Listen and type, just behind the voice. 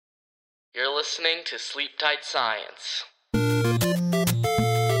You're listening to Sleep Tight Science.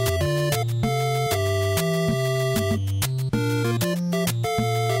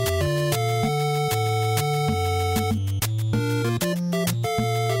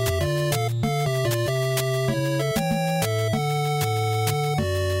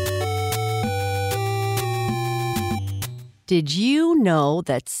 Did you know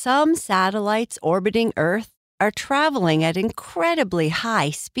that some satellites orbiting Earth are traveling at incredibly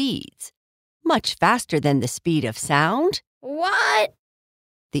high speeds, much faster than the speed of sound? What?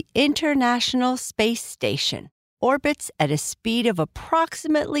 The International Space Station orbits at a speed of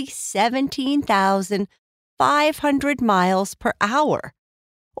approximately 17,500 miles per hour,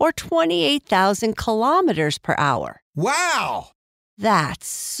 or 28,000 kilometers per hour. Wow! That's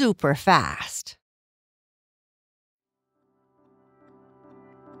super fast.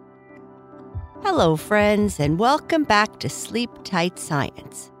 Hello, friends, and welcome back to Sleep Tight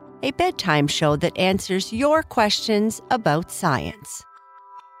Science, a bedtime show that answers your questions about science.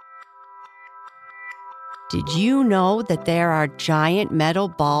 Did you know that there are giant metal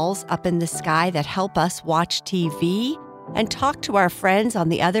balls up in the sky that help us watch TV and talk to our friends on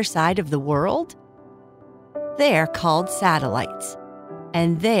the other side of the world? They're called satellites,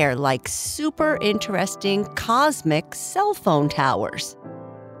 and they're like super interesting cosmic cell phone towers.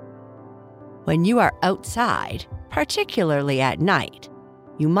 When you are outside, particularly at night,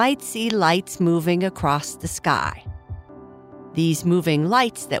 you might see lights moving across the sky. These moving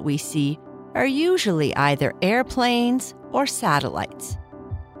lights that we see are usually either airplanes or satellites.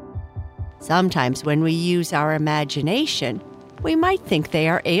 Sometimes when we use our imagination, we might think they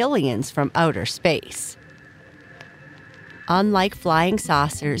are aliens from outer space. Unlike flying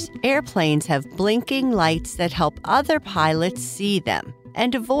saucers, airplanes have blinking lights that help other pilots see them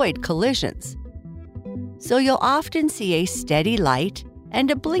and avoid collisions. So you'll often see a steady light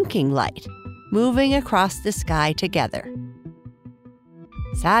and a blinking light moving across the sky together.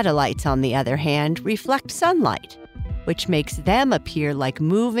 Satellites, on the other hand, reflect sunlight, which makes them appear like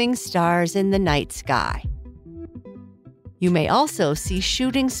moving stars in the night sky. You may also see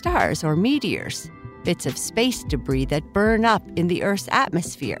shooting stars or meteors, bits of space debris that burn up in the Earth's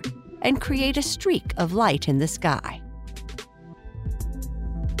atmosphere and create a streak of light in the sky.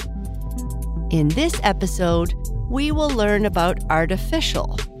 In this episode, we will learn about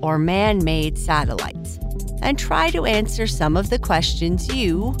artificial or man-made satellites and try to answer some of the questions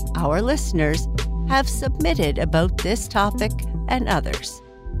you, our listeners, have submitted about this topic and others.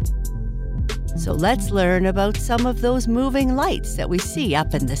 So let's learn about some of those moving lights that we see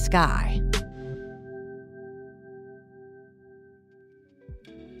up in the sky.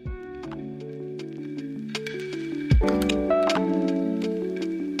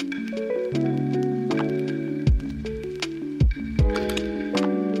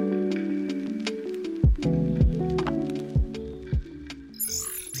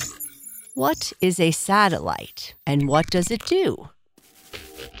 What is a satellite, and what does it do?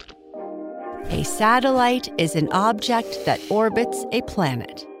 A satellite is an object that orbits a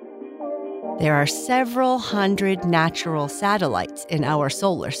planet. There are several hundred natural satellites in our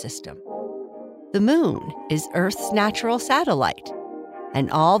solar system. The Moon is Earth's natural satellite, and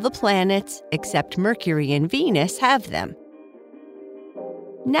all the planets except Mercury and Venus have them.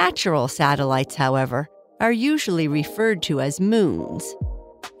 Natural satellites, however, are usually referred to as moons.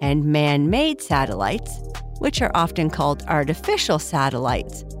 And man-made satellites, which are often called artificial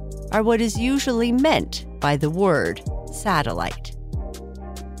satellites, are what is usually meant by the word satellite.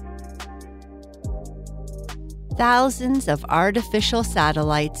 Thousands of artificial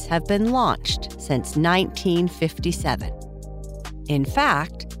satellites have been launched since 1957. In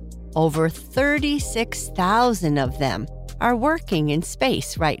fact, over 36,000 of them are working in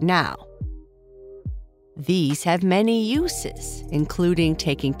space right now. These have many uses, including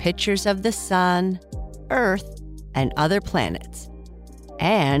taking pictures of the Sun, Earth, and other planets,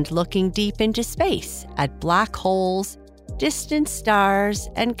 and looking deep into space at black holes, distant stars,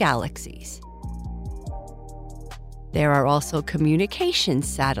 and galaxies. There are also communications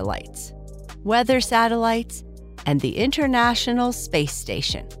satellites, weather satellites, and the International Space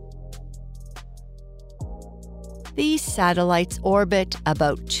Station. These satellites orbit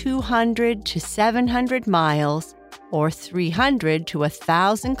about 200 to 700 miles or 300 to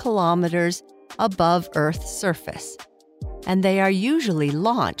 1,000 kilometers above Earth's surface, and they are usually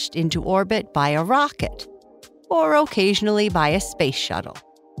launched into orbit by a rocket or occasionally by a space shuttle.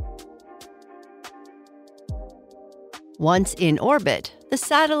 Once in orbit, the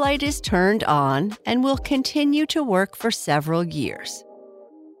satellite is turned on and will continue to work for several years.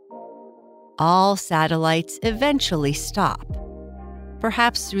 All satellites eventually stop.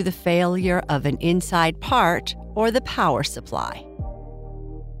 perhaps through the failure of an inside part or the power supply.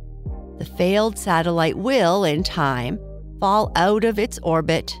 The failed satellite will, in time, fall out of its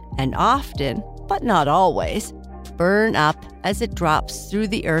orbit and often, but not always, burn up as it drops through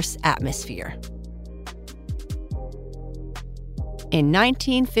the Earth's atmosphere. In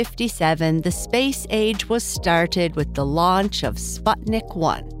 1957, the space age was started with the launch of Sputnik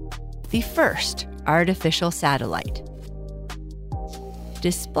 1, the first artificial satellite.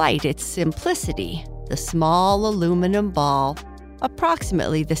 Despite its simplicity, the small aluminum ball,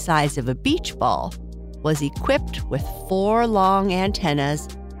 approximately the size of a beach ball, was equipped with 4 long antennas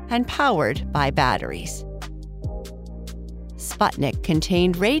and powered by batteries. Sputnik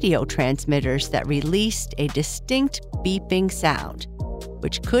contained radio transmitters that released a distinct beeping sound,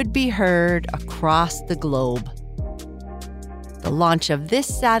 which could be heard across the globe. The launch of this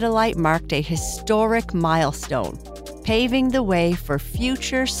satellite marked a historic milestone, paving the way for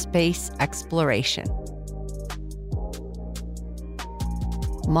future space exploration.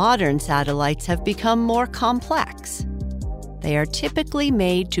 Modern satellites have become more complex. They are typically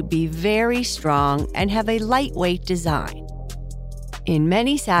made to be very strong and have a lightweight design. In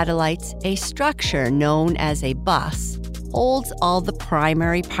many satellites, a structure known as a bus holds all the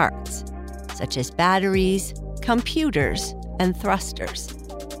primary parts, such as batteries, computers, and thrusters.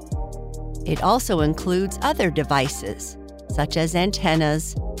 It also includes other devices, such as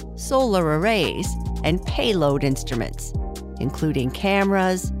antennas, solar arrays, and payload instruments, including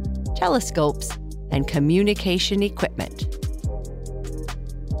cameras, telescopes, and communication equipment.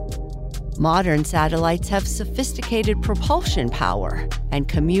 Modern satellites have sophisticated propulsion power and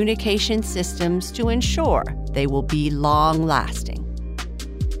communication systems to ensure they will be long-lasting.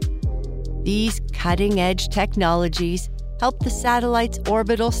 These cutting-edge technologies help the satellite's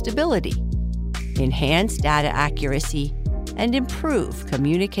orbital stability, enhance data accuracy, and improve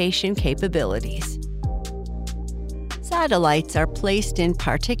communication capabilities. Satellites are placed in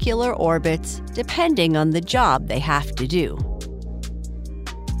particular orbits depending on the job they have to do.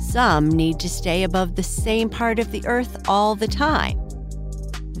 Some need to stay above the same part of the Earth all the time.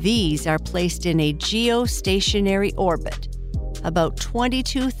 These are placed in a geostationary orbit, about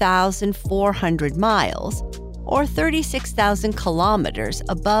 22,400 miles, or 36,000 kilometers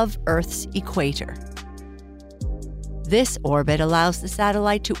above Earth's equator. This orbit allows the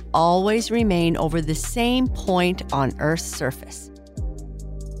satellite to always remain over the same point on Earth's surface.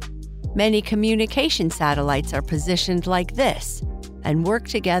 Many communication satellites are positioned like this and work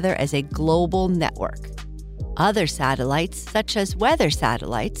together as a global network. Other satellites, such as weather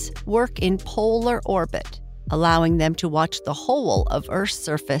satellites, work in polar orbit, allowing them to watch the whole of Earth's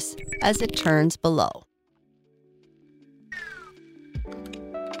surface as it turns below.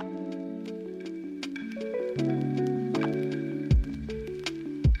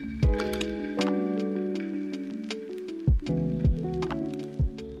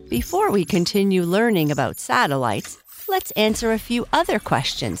 Before we continue learning about satellites, let's answer a few other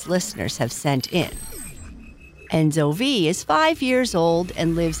questions listeners have sent in. Enzo V is 5 years old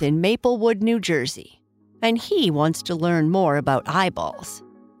and lives in Maplewood, New Jersey, and he wants to learn more about eyeballs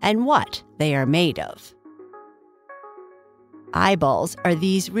and what they are made of. Eyeballs are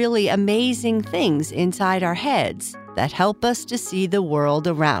these really amazing things inside our heads that help us to see the world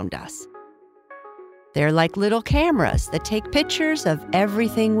around us. They're like little cameras that take pictures of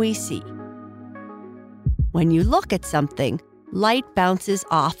everything we see. When you look at something, light bounces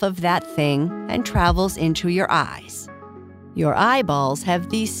off of that thing and travels into your eyes. Your eyeballs have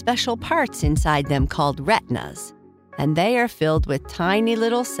these special parts inside them called retinas, and they are filled with tiny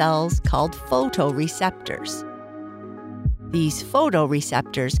little cells called photoreceptors. These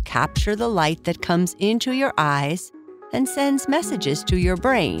photoreceptors capture the light that comes into your eyes and sends messages to your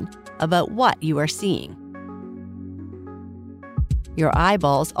brain about what you are seeing. Your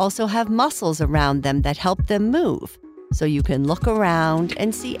eyeballs also have muscles around them that help them move, so you can look around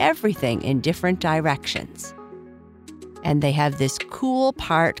and see everything in different directions. And they have this cool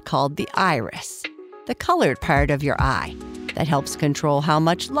part called the iris, the colored part of your eye, that helps control how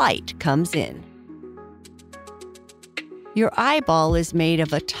much light comes in. Your eyeball is made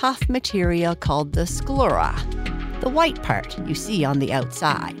of a tough material called the sclera, the white part you see on the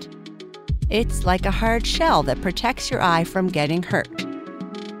outside. It's like a hard shell that protects your eye from getting hurt.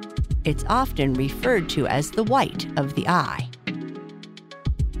 It's often referred to as the white of the eye.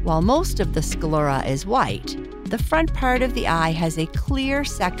 While most of the sclera is white, the front part of the eye has a clear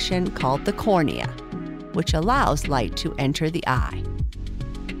section called the cornea, which allows light to enter the eye.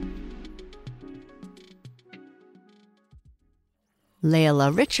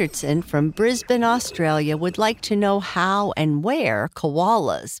 Layla Richardson from Brisbane, Australia would like to know how and where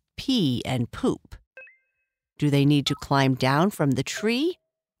koalas pee and poop. Do they need to climb down from the tree,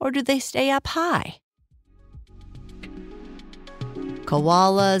 or do they stay up high?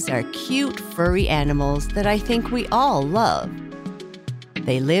 Koalas are cute, furry animals that I think we all love.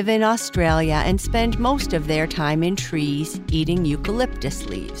 They live in Australia and spend most of their time in trees eating eucalyptus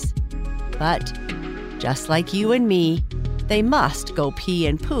leaves. But, just like you and me, they must go pee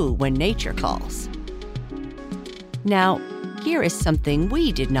and poo when nature calls. Now, here is something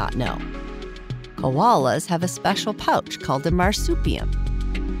we did not know. Koalas have a special pouch called a marsupium.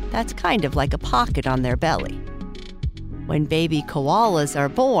 That's kind of like a pocket on their belly. When baby koalas are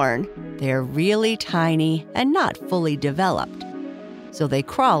born, they're really tiny and not fully developed. So they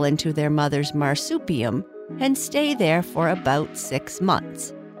crawl into their mother's marsupium and stay there for about 6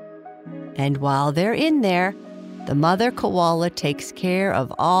 months. And while they're in there, the mother koala takes care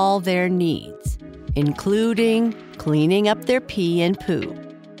of all their needs, including cleaning up their pee and poo.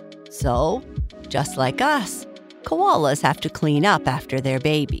 So, just like us, koalas have to clean up after their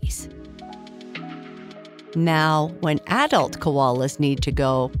babies. Now, when adult koalas need to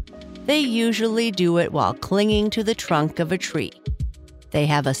go, they usually do it while clinging to the trunk of a tree. They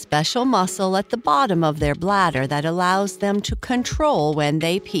have a special muscle at the bottom of their bladder that allows them to control when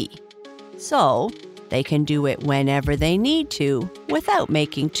they pee. So, they can do it whenever they need to without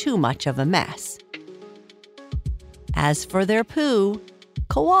making too much of a mess. As for their poo,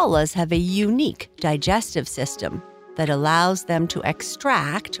 koalas have a unique digestive system that allows them to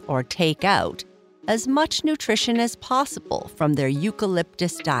extract or take out as much nutrition as possible from their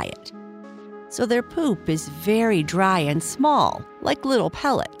eucalyptus diet. So their poop is very dry and small, like little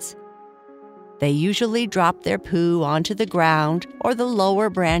pellets. They usually drop their poo onto the ground or the lower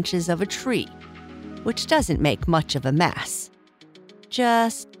branches of a tree, which doesn't make much of a mess.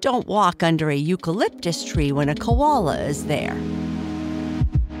 Just don't walk under a eucalyptus tree when a koala is there.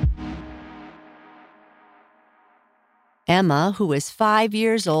 Emma, who is 5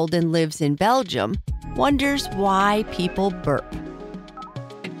 years old and lives in Belgium, wonders why people burp.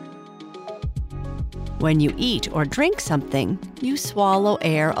 When you eat or drink something, you swallow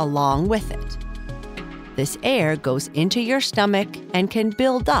air along with it. This air goes into your stomach and can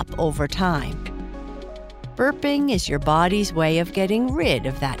build up over time. Burping is your body's way of getting rid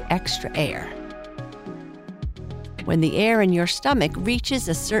of that extra air. When the air in your stomach reaches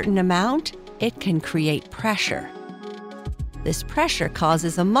a certain amount, it can create pressure. This pressure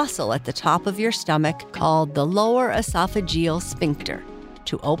causes a muscle at the top of your stomach called the lower esophageal sphincter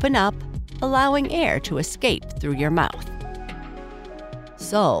to open up, allowing air to escape through your mouth.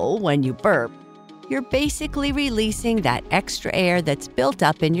 So, when you burp, you're basically releasing that extra air that's built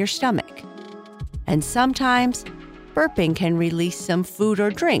up in your stomach. And sometimes, burping can release some food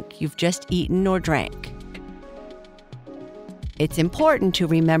or drink you've just eaten or drank. It's important to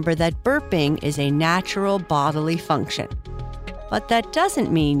remember that burping is a natural bodily function. But that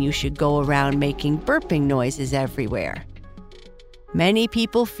doesn't mean you should go around making burping noises everywhere. Many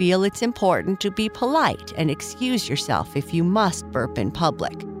people feel it's important to be polite and excuse yourself if you must burp in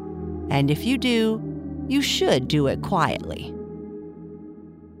public. And if you do, you should do it quietly.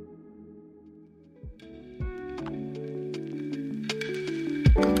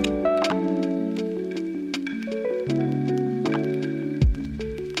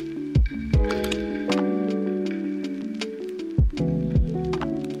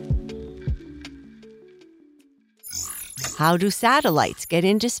 How do satellites get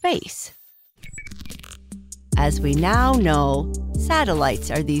into space? As we now know,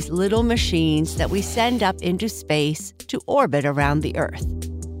 satellites are these little machines that we send up into space to orbit around the Earth.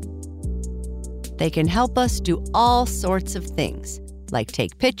 They can help us do all sorts of things, like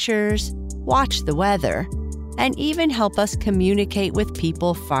take pictures, watch the weather, and even help us communicate with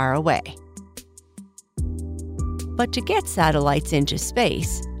people far away. But to get satellites into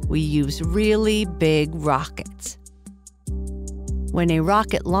space, we use really big rockets. When a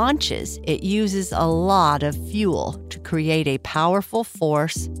rocket launches, it uses a lot of fuel to create a powerful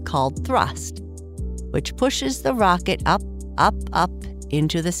force called thrust, which pushes the rocket up, up, up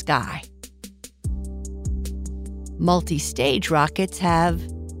into the sky. Multi-stage rockets have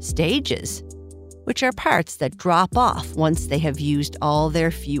stages, which are parts that drop off once they have used all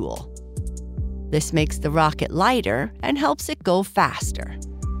their fuel. This makes the rocket lighter and helps it go faster.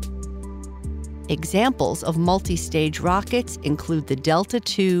 Examples of multi-stage rockets include the Delta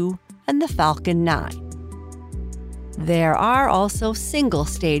II and the Falcon 9. There are also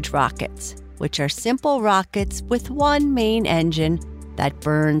single-stage rockets, which are simple rockets with one main engine that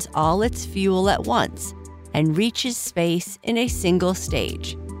burns all its fuel at once and reaches space in a single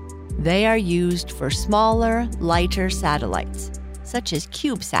stage. They are used for smaller, lighter satellites, such as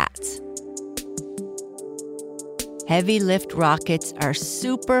CubeSats. Heavy-lift rockets are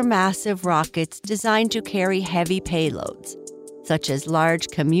supermassive rockets designed to carry heavy payloads, such as large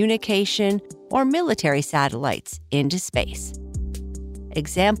communication or military satellites, into space.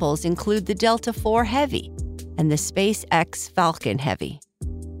 Examples include the Delta IV Heavy and the SpaceX Falcon Heavy.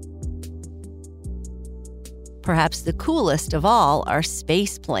 Perhaps the coolest of all are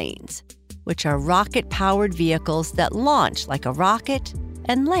space planes, which are rocket-powered vehicles that launch like a rocket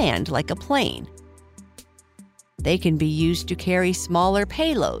and land like a plane. They can be used to carry smaller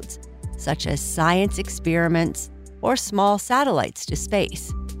payloads, such as science experiments or small satellites to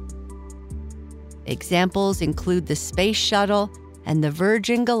space. Examples include the Space Shuttle and the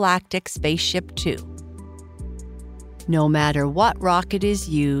Virgin Galactic Spaceship Two. No matter what rocket is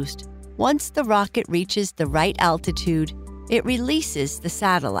used, once the rocket reaches the right altitude, it releases the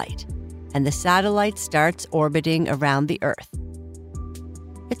satellite, and the satellite starts orbiting around the Earth.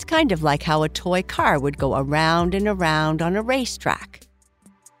 It's kind of like how a toy car would go around and around on a racetrack.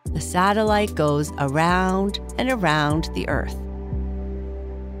 The satellite goes around and around the Earth.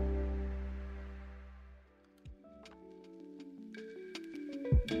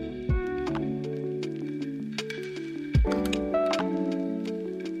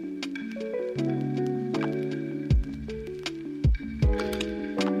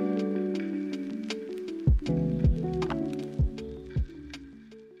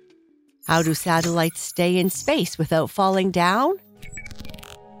 How do satellites stay in space without falling down?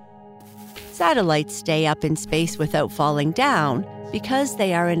 Satellites stay up in space without falling down because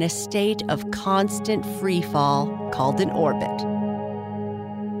they are in a state of constant free fall called an orbit.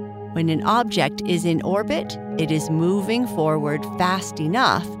 When an object is in orbit, it is moving forward fast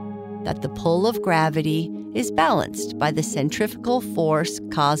enough that the pull of gravity is balanced by the centrifugal force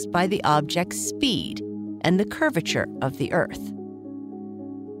caused by the object's speed and the curvature of the Earth.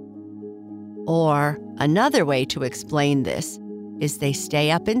 Or, another way to explain this is they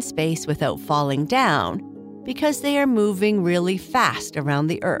stay up in space without falling down because they are moving really fast around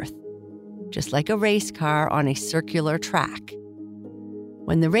the Earth, just like a race car on a circular track.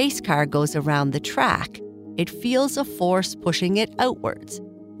 When the race car goes around the track, it feels a force pushing it outwards,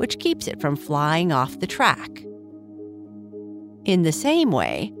 which keeps it from flying off the track. In the same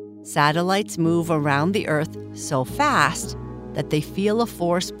way, satellites move around the Earth so fast that they feel a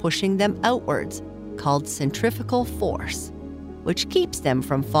force pushing them outwards called centrifugal force, which keeps them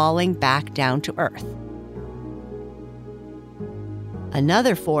from falling back down to Earth.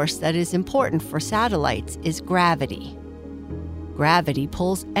 Another force that is important for satellites is gravity. Gravity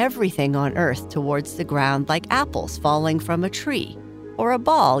pulls everything on Earth towards the ground like apples falling from a tree or a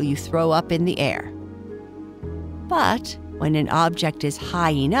ball you throw up in the air. But when an object is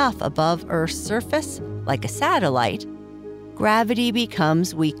high enough above Earth's surface, like a satellite, gravity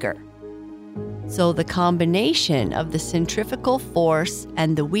becomes weaker. So the combination of the centrifugal force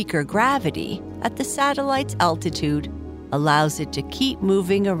and the weaker gravity at the satellite's altitude allows it to keep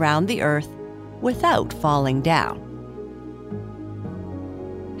moving around the Earth without falling down.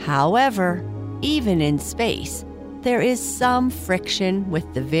 However, even in space, there is some friction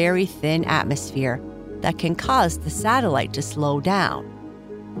with the very thin atmosphere that can cause the satellite to slow down.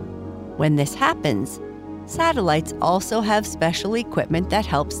 When this happens, satellites also have special equipment that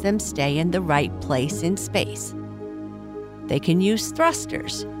helps them stay in the right place in space. They can use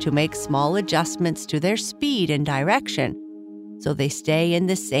thrusters to make small adjustments to their speed and direction so they stay in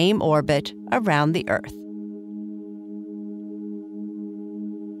the same orbit around the Earth.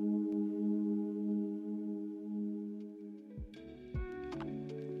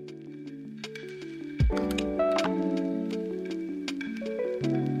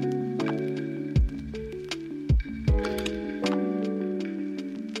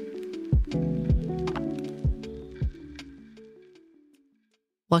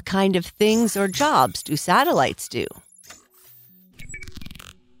 What kind of things or jobs do satellites do?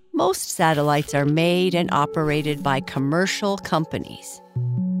 Most satellites are made and operated by commercial companies.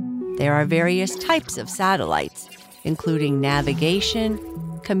 There are various types of satellites, including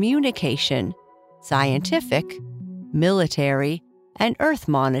navigation, communication, scientific, military, and Earth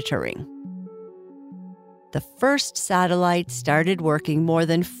monitoring. The first satellite started working more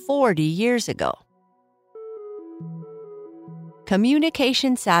than 40 years ago.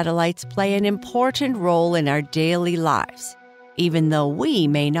 Communication satellites play an important role in our daily lives, even though we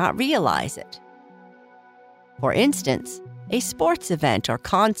may not realize it. For instance, a sports event or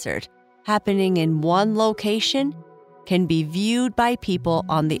concert happening in one location can be viewed by people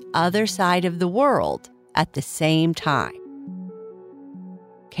on the other side of the world at the same time.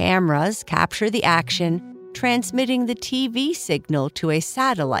 Cameras capture the action, transmitting the TV signal to a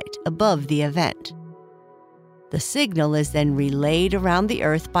satellite above the event. The signal is then relayed around the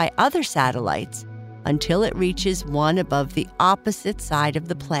Earth by other satellites until it reaches one above the opposite side of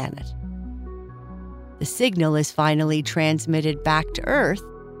the planet. The signal is finally transmitted back to Earth,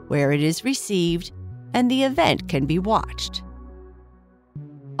 where it is received, and the event can be watched.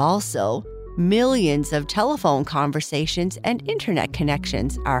 Also, millions of telephone conversations and internet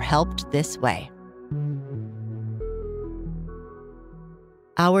connections are helped this way.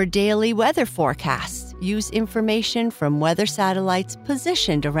 Our daily weather forecasts use information from weather satellites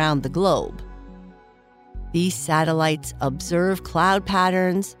positioned around the globe. These satellites observe cloud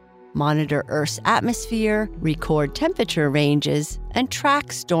patterns, monitor Earth's atmosphere, record temperature ranges, and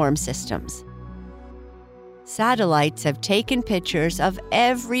track storm systems. Satellites have taken pictures of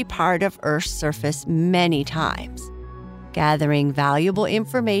every part of Earth's surface many times, gathering valuable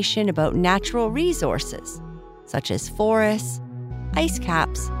information about natural resources, such as forests, ice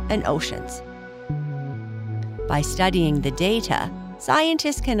caps, and oceans. By studying the data,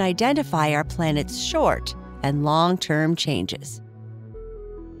 scientists can identify our planet's short and long-term changes.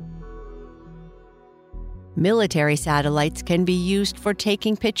 Military satellites can be used for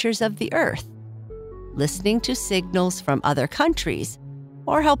taking pictures of the Earth, listening to signals from other countries,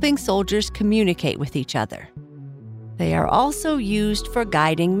 or helping soldiers communicate with each other. They are also used for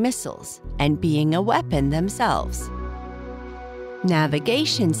guiding missiles and being a weapon themselves.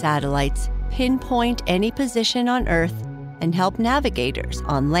 Navigation satellites pinpoint any position on Earth and help navigators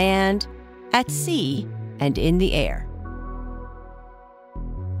on land, at sea, and in the air.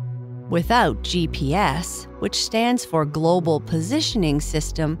 Without GPS, which stands for Global Positioning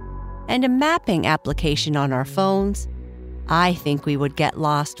System, and a mapping application on our phones, I think we would get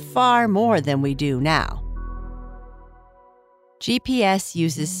lost far more than we do now. GPS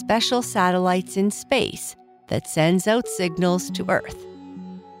uses special satellites in space that sends out signals to Earth.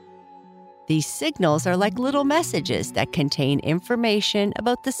 These signals are like little messages that contain information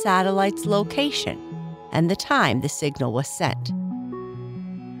about the satellite's location and the time the signal was sent.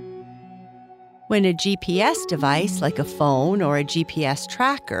 When a GPS device, like a phone or a GPS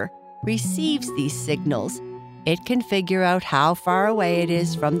tracker, receives these signals, it can figure out how far away it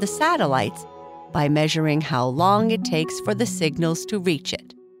is from the satellites by measuring how long it takes for the signals to reach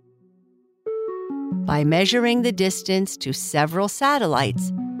it. By measuring the distance to several satellites,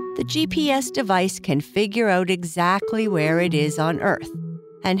 the GPS device can figure out exactly where it is on Earth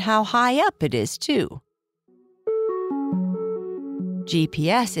and how high up it is, too.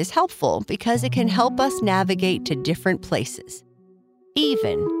 GPS is helpful because it can help us navigate to different places,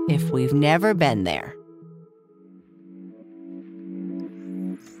 even if we've never been there.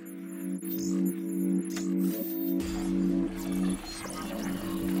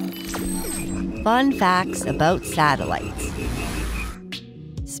 Fun facts about satellites.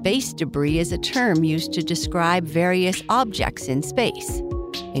 Space debris is a term used to describe various objects in space,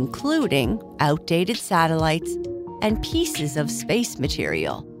 including outdated satellites and pieces of space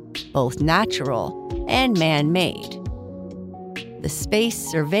material, both natural and man-made. The Space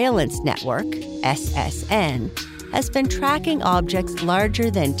Surveillance Network, SSN, has been tracking objects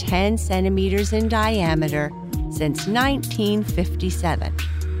larger than 10 centimeters in diameter since 1957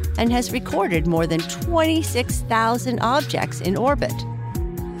 and has recorded more than 26,000 objects in orbit.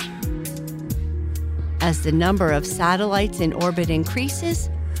 As the number of satellites in orbit increases,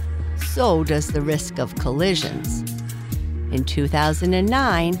 so does the risk of collisions. In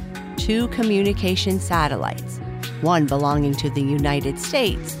 2009, 2 communication satellites, one belonging to the United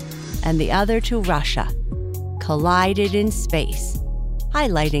States and the other to Russia, collided in space,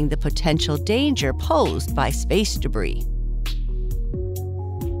 highlighting the potential danger posed by space debris.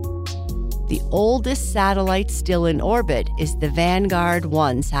 The oldest satellite still in orbit is the Vanguard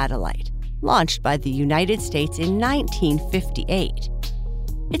 1 satellite, launched by the United States in 1958.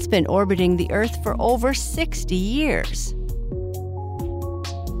 It's been orbiting the Earth for over 60 years.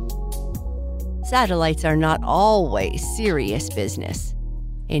 Satellites are not always serious business.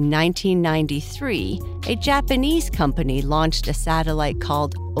 In 1993, a Japanese company launched a satellite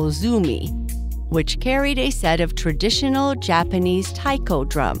called Ozumi, which carried a set of traditional Japanese taiko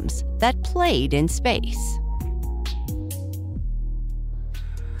drums that played in space.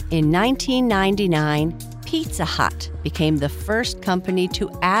 In 1999, Pizza Hut became the first company to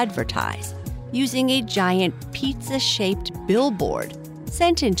advertise using a giant pizza-shaped billboard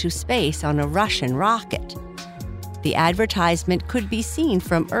sent into space on a Russian rocket. The advertisement could be seen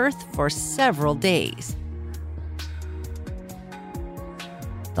from Earth for several days.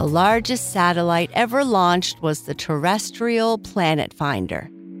 The The largest satellite ever launched was the Terrestrial Planet Finder,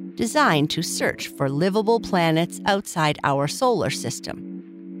 designed to search for livable planets outside our solar system.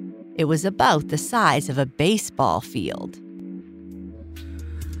 It was about the size of a baseball field.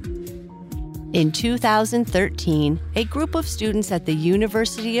 In 2013, a group of students at the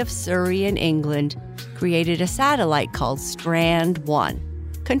University of Surrey in England created a satellite called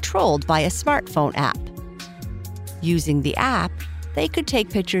Strand-1, controlled by a smartphone app. Using the app, they could take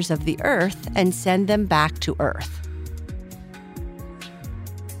pictures of the Earth and send them back to Earth.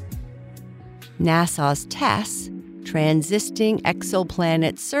 NASA's TESS, Transiting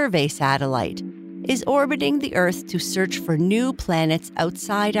Exoplanet Survey Satellite, is orbiting the Earth to search for new planets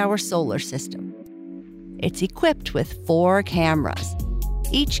outside our solar system. It's equipped with 4 cameras,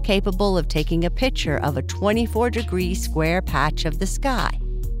 each capable of taking a picture of a 24-degree square patch of the sky,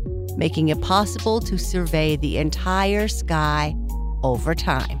 making it possible to survey the entire sky over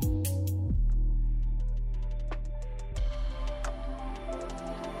time.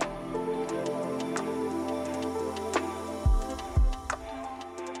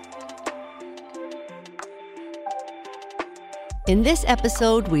 In this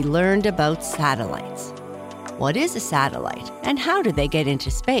episode, we learned about satellites. What is a satellite, and how do they get into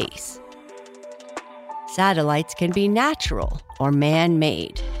space? Satellites can be natural or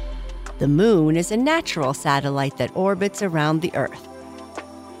man-made. The Moon is a natural satellite that orbits around the Earth.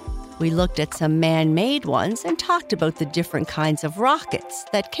 We looked at some man-made ones and talked about the different kinds of rockets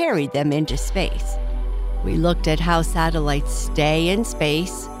that carried them into space. We looked at how satellites stay in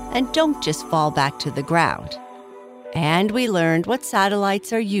space and don't just fall back to the ground. And we learned what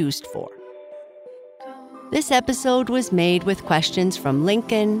satellites are used for. This episode was made with questions from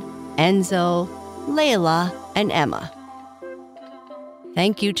Lincoln, Enzo, Layla, and Emma.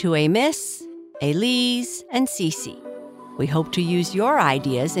 Thank you to Miss, Elise, and Cece. We hope to use your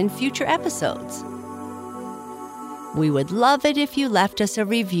ideas in future episodes. We would love it if you left us a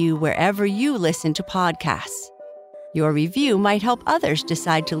review wherever you listen to podcasts. Your review might help others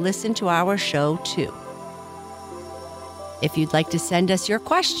decide to listen to our show too. If you'd like to send us your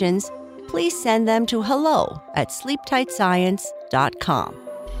questions, please send them to hello@sleeptightscience.com.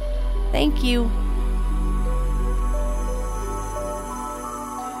 Thank you.